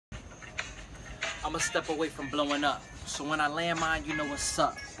I'm a step away from blowing up. So when I land mine, you know what's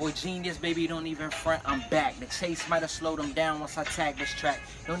up. Boy, genius, baby, don't even front, I'm back. The chase might have slowed them down once I tag this track.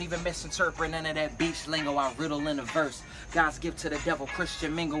 Don't even misinterpret none of that beach lingo I riddle in a verse. God's gift to the devil,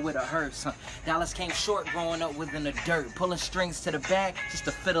 Christian mingle with a hearse. Dallas came short growing up within the dirt. Pulling strings to the bag, just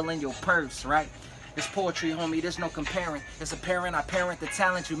a fiddle in your purse, right? It's poetry, homie, there's no comparing. It's apparent I parent the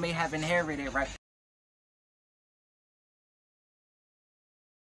talent you may have inherited, right?